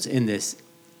 11-year-olds in this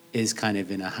is kind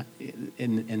of in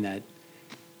that,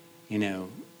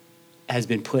 has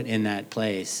been put in that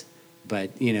place,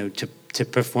 but to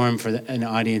perform for an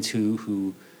audience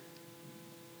who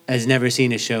has never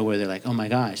seen a show where they're like, oh my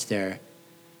gosh, they're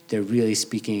really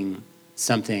speaking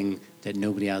something that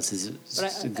nobody else is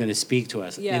going to speak to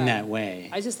us in that way.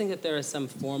 I just think that there are some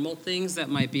formal things that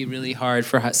might be really hard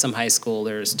for some high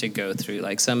schoolers to go through,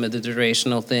 like some of the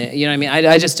durational things. You know what I mean?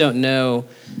 I just don't know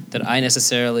that I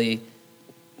necessarily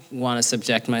want to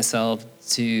subject myself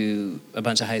to a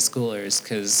bunch of high schoolers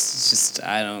because it's just,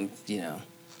 I don't,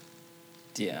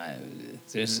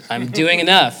 I'm doing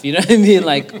enough, you know what I mean?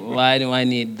 Like, why do I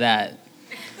need that?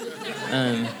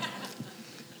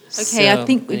 Okay, I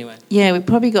think we've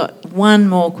probably got one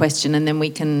more question and then we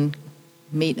can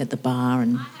meet at the bar.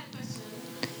 And I had a question.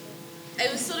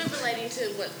 It was sort of relating to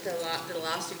what the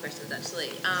last 2 questions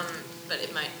actually, but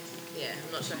it might,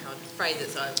 I'm not sure how to phrase it,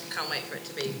 so I can't wait for it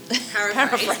to be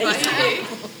paraphrased by you.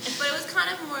 But it was kind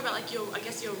of more about like your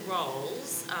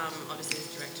roles, obviously as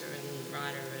director and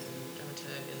writer and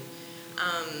dramaturg, and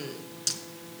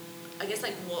I guess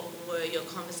like what were your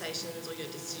conversations or your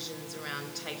decisions around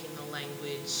taking the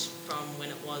language from when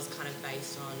it was kind of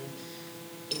based on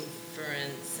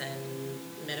inference and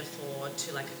metaphor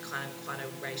to like a kind of quite a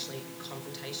racially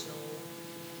confrontational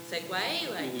segue,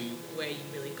 like where you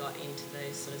really got into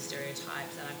those sort of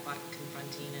stereotypes that are quite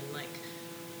confronting, and like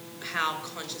how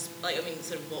conscious, like I mean,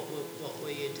 sort of what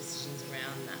were your decisions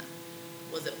around that?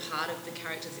 Was it part of the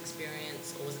character's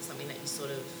experience, or was it something that you sort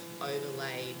of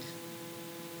overlaid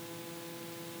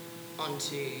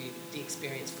onto the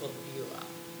experience for the viewer?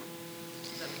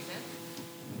 Does that make sense?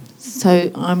 So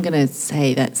I'm going to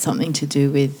say that's something to do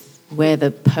with where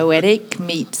the poetic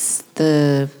meets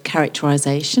the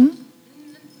characterization.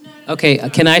 Okay,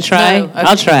 can I try? No, okay.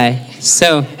 I'll try.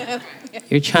 So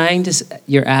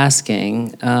you're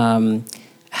asking when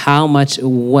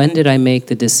did I make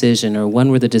the decision, or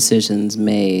when were the decisions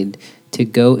made to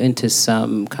go into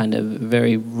some kind of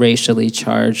very racially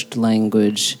charged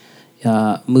language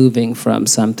moving from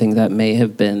something that may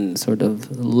have been sort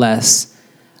of less.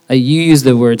 You use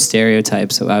the word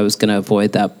stereotype, so I was going to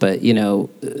avoid that. But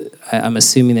I'm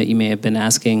assuming that you may have been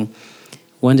asking,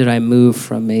 when did I move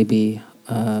from maybe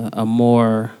a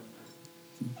more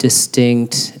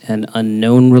distinct and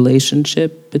unknown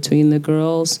relationship between the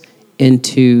girls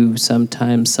into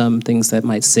sometimes some things that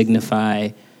might signify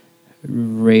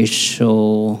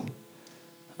racial,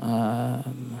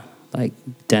 like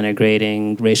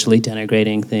racially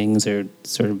denigrating things, or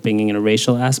sort of bringing in a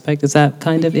racial aspect. Is that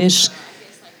kind of ish?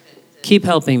 Keep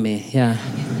helping me, yeah.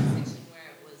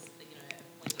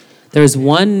 There's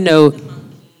one note.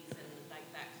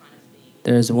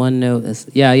 There's one note.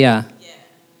 Yeah. Yeah,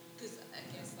 because I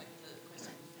guess like the question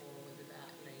before was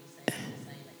about, you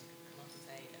saying like to come up and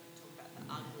say, talk about the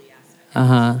ugly aspect.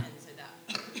 And so that,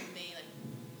 for me, like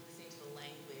listening to the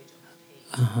language of the piece,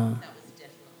 that was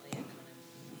definitely a kind of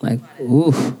Like, quite a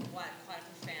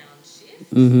profound shift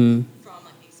from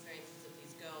like the experiences of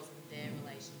these girls and their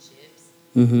relationships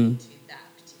into that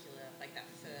particular, like that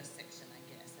first section, I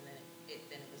guess, and then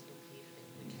it was repeated.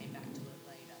 We came back to it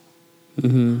later.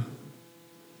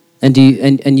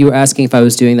 And you were asking if I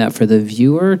was doing that for the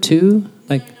viewer too?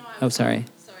 Like, no, sorry.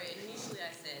 Sorry, initially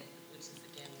I said, which is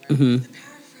again where the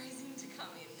paraphrasing to come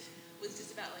in, was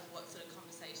just about like what sort of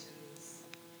conversations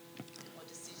or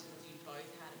decisions you both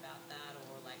had about that,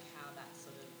 or like how that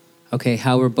sort of... Okay,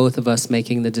 how were both of us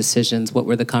making the decisions? What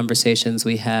were the conversations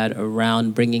we had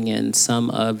around bringing in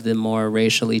some of the more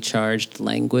racially charged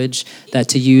language that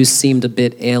to you seemed a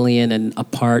bit alien and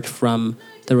apart from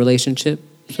the relationship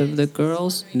of the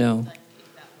girls? No.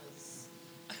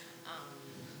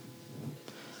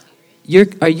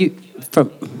 Are you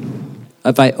from?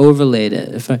 If I overlaid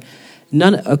it, okay.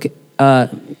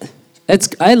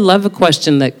 I love a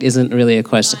question that isn't really a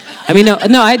question. I mean,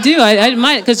 no, I do. I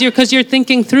might because you're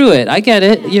thinking through it. I get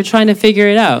it. You're trying to figure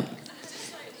it out.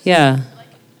 Yeah.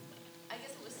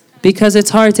 Because it's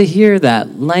hard to hear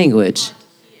that language.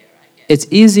 It's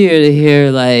easier to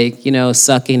hear like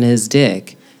sucking his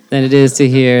dick than it is to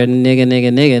hear nigga,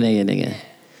 nigga, nigga, nigga,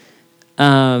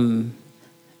 nigga.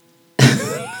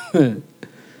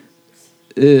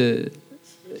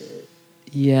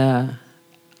 Yeah.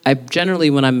 I generally,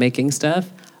 when I'm making stuff,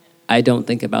 I don't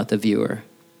think about the viewer.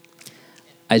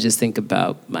 I just think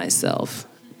about myself.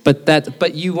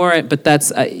 But you weren't, but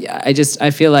that's,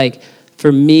 I feel like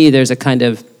for me, there's a kind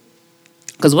of,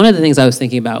 because one of the things I was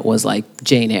thinking about was like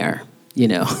Jane Eyre,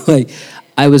 like,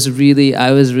 I was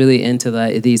really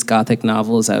into these Gothic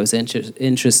novels. I was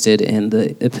interested in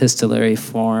the epistolary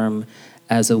form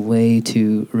as a way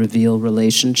to reveal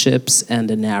relationships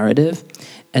and a narrative.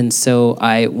 And so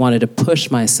I wanted to push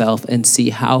myself and see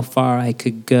how far I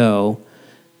could go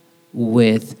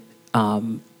with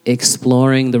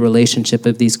exploring the relationship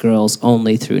of these girls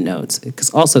only through notes. Because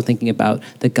also thinking about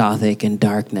the Gothic and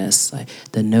darkness, like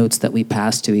the notes that we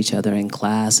pass to each other in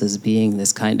class as being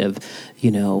this kind of,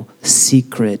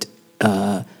 secret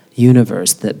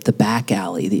universe, the back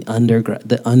alley, the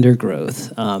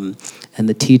undergrowth, and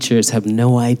the teachers have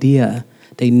no idea.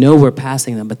 They know we're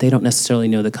passing them, but they don't necessarily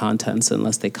know the contents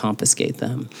unless they confiscate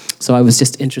them. So I was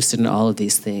just interested in all of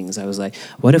these things. I was like,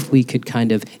 what if we could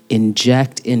kind of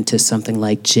inject into something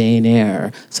like Jane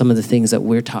Eyre some of the things that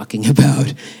we're talking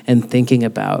about and thinking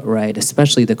about, right?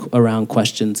 Especially around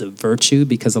questions of virtue,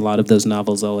 because a lot of those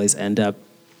novels always end up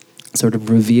sort of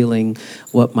revealing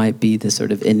what might be the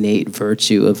sort of innate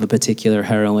virtue of a particular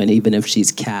heroine, even if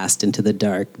she's cast into the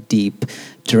dark, deep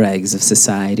dregs of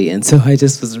society. And so I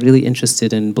just was really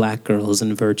interested in Black girls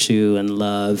and virtue and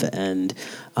love and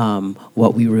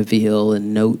what we reveal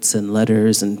in notes and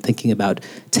letters and thinking about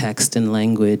text and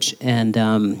language. And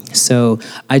so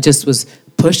I just was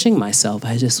pushing myself.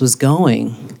 I just was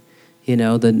going.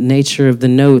 The nature of the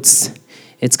notes,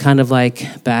 it's kind of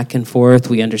like back and forth.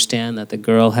 We understand that the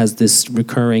girl has this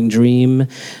recurring dream.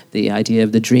 The idea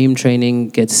of the dream training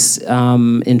gets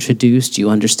introduced. You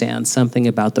understand something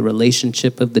about the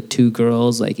relationship of the two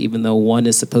girls, like even though one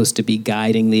is supposed to be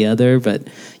guiding the other, but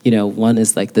one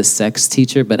is like the sex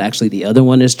teacher, but actually the other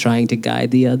one is trying to guide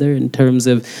the other in terms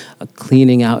of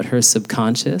cleaning out her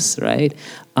subconscious, right?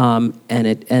 And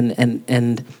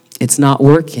it's not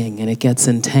working, and it gets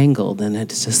entangled, and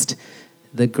it's just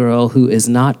the girl who is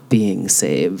not being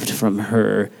saved from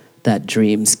that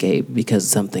dreamscape because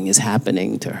something is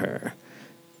happening to her.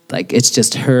 Like, it's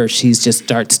just her, she just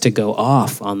starts to go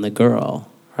off on the girl,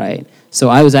 right? So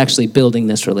I was actually building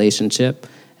this relationship,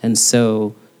 and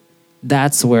so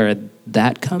that's where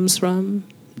that comes from.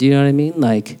 Do you know what I mean?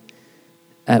 Like,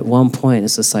 at one point,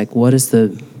 it's just like, what are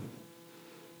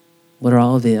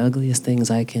all of the ugliest things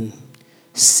I can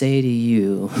say to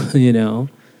you,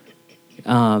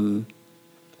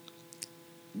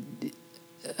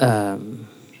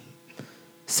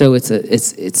 So it's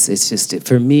just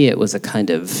for me it was a kind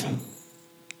of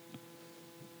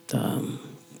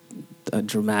a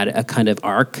dramatic, a kind of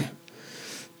arc,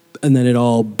 and then it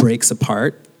all breaks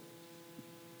apart.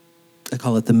 I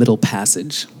call it the middle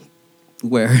passage,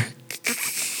 where,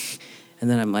 and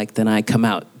then I'm like, then I come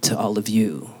out to all of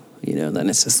you, then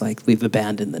it's just like, we've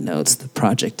abandoned the notes, the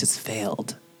project has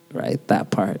failed, right, that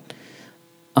part.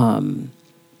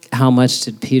 How much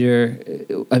did Peter,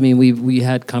 I mean, we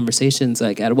had conversations,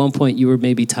 like at one point you were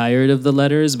maybe tired of the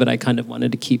letters, but I kind of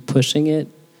wanted to keep pushing it.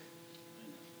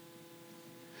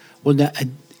 Well,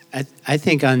 I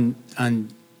think on,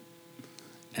 and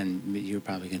you're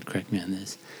probably going to correct me on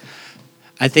this,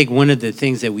 I think one of the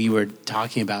things that we were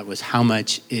talking about was how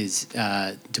much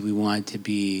do we want to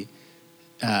be,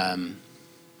 how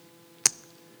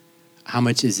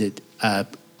much is it a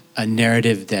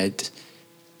narrative that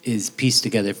is pieced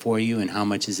together for you, and how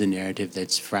much is a narrative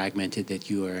that's fragmented, that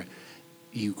you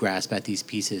grasp at these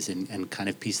pieces and kind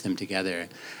of piece them together.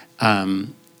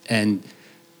 And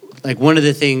like one of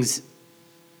the things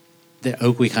that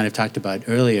we kind of talked about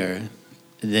earlier,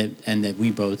 that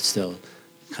we both still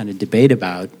kind of debate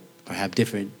about or have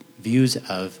different views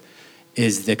of,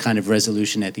 is the kind of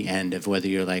resolution at the end of whether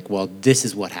you're like, well, this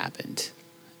is what happened,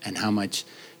 and how much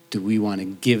do we want to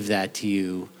give that to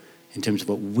you in terms of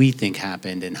what we think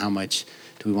happened, and how much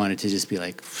do we want it to just be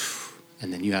like,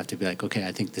 and then you have to be like, okay,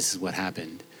 I think this is what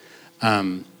happened.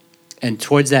 And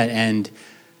towards that end,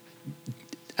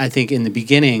 I think in the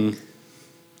beginning,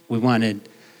 we wanted,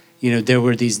 there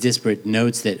were these disparate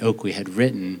notes that Oakley had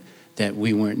written that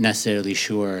we weren't necessarily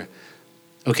sure,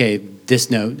 okay, this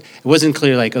note, it wasn't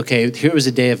clear, like, okay, here was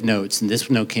a day of notes, and this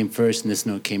note came first, and this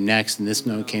note came next, and this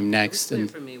note came next. It And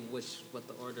was clear for me what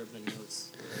the order of the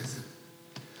notes was.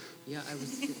 Yeah, I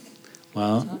was...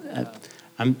 Well,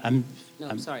 I'm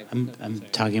sorry. I'm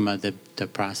talking about the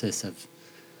process of,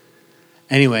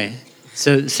 anyway,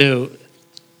 so,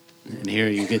 and here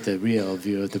you get the real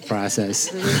view of the process.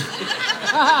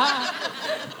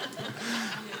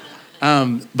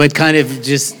 But kind of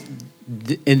just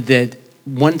in that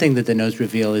one thing that the notes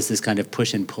reveal is this kind of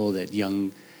push and pull that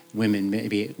young women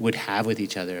maybe would have with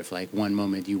each other. If like one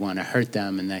moment you want to hurt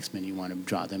them, and the next minute you want to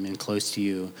draw them in close to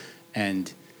you,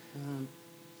 and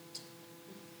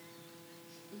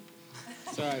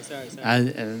Sorry.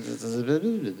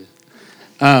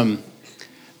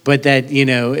 But that,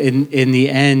 in the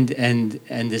end,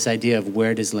 and this idea of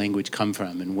where does language come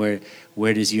from, and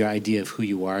where does your idea of who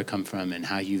you are come from, and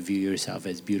how you view yourself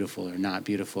as beautiful or not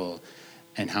beautiful,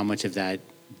 and how much of that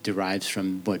derives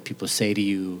from what people say to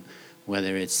you,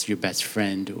 whether it's your best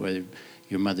friend or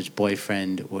your mother's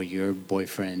boyfriend or your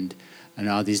boyfriend, and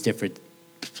all these different,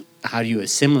 how do you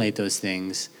assimilate those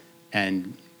things?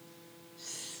 And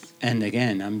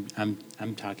again,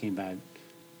 I'm talking about,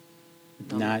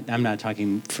 I'm not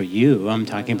talking for you. I'm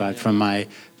talking about from my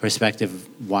perspective,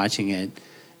 watching it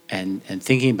and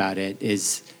thinking about it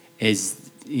is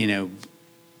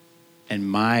and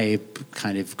my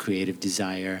kind of creative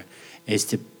desire is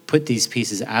to put these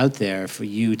pieces out there for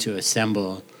you to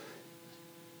assemble.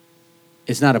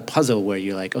 It's not a puzzle where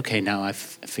you're like, okay, now I've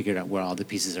figured out where all the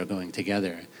pieces are going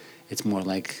together. It's more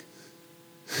like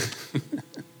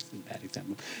bad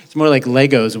example. It's more like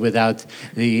Legos without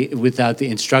the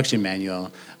instruction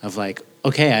manual of like,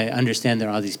 okay, I understand there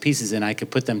are all these pieces, and I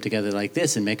could put them together like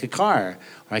this and make a car,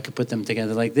 or I could put them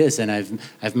together like this, and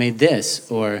I've made this,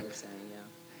 or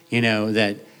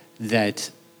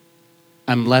that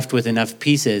I'm left with enough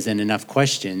pieces and enough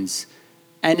questions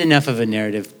and enough of a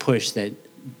narrative push that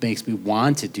makes me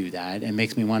want to do that and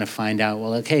makes me want to find out,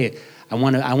 well, okay, I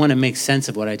want to make sense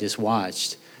of what I just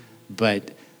watched,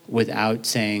 but without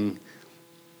saying,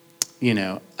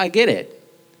 I get it,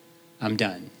 I'm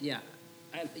done. Yeah.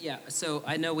 So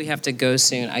I know we have to go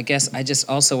soon. I guess I just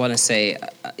also want to say,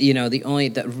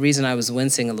 the reason I was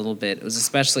wincing a little bit was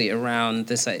especially around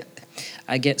this.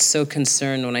 I get so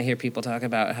concerned when I hear people talk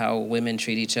about how women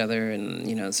treat each other,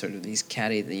 and sort of these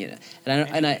catty, because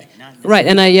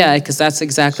that's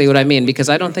exactly what I mean. Because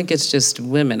I don't think it's just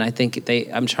women. I think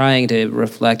I'm trying to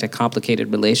reflect a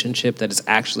complicated relationship that is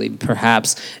actually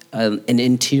perhaps a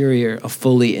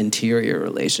fully interior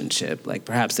relationship. Like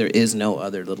perhaps there is no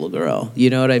other little girl. You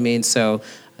know what I mean? So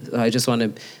I just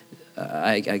want to,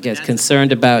 I get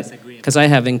concerned about, because I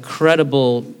have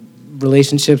incredible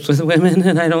relationships with women,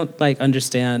 and I don't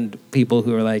understand people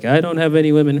who are like, I don't have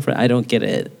any women friends. I don't get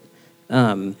it.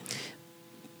 I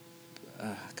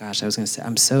was going to say,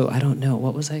 I don't know.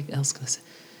 What was I else going to say?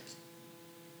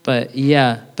 But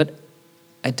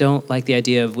I don't like the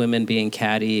idea of women being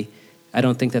catty I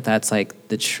don't think that that's like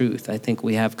the truth. I think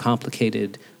we have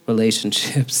complicated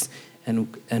relationships,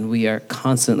 and we are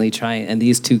constantly trying. And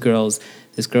these two girls,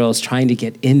 this girl's trying to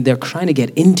get in. They're trying to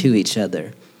get into each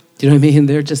other. Do you know what I mean?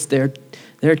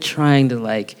 They're trying to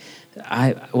like.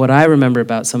 What I remember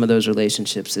about some of those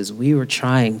relationships is we were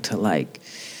trying to like,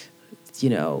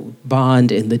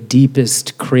 bond in the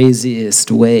deepest,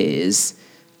 craziest ways,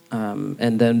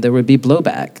 and then there would be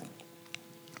blowback.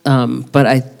 But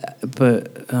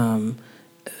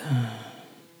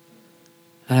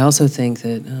I also think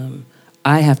that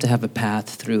I have to have a path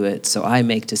through it, so I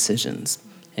make decisions,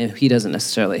 and he doesn't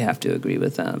necessarily have to agree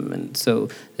with them. And so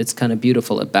it's kind of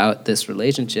beautiful about this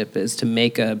relationship is to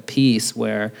make a piece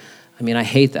where, I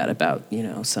hate that about,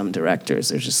 some directors.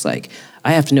 They're just like,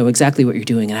 I have to know exactly what you're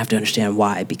doing and I have to understand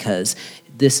why, because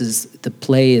the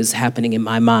play is happening in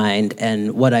my mind,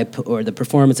 and what I put, or the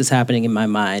performance is happening in my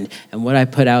mind, and what I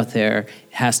put out there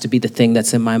has to be the thing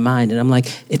that's in my mind. And I'm like,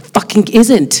 it fucking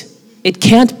isn't. It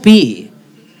can't be.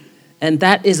 And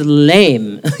that is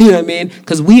lame, you know what I mean?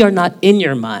 Because we are not in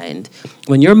your mind.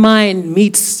 When your mind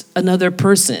meets another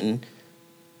person,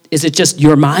 is it just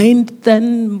your mind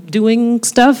then doing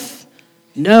stuff?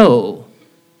 No.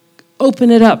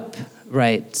 Open it up,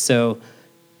 right? So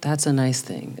that's a nice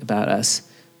thing about us.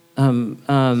 On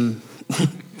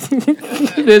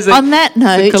that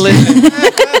note,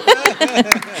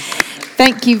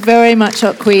 thank you very much,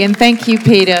 Okwi, and thank you,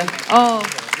 Peter.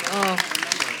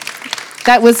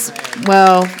 That was,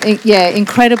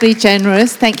 incredibly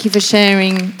generous. Thank you for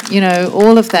sharing,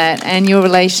 all of that and your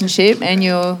relationship and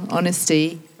your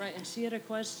honesty. Right, and she had a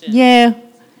question. Yeah.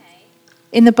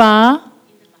 In the bar?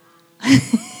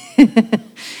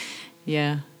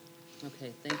 Yeah.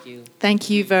 Okay, thank you. Thank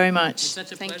you very much. It's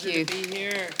such a Thank pleasure you. to be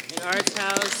here in Arts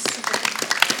House.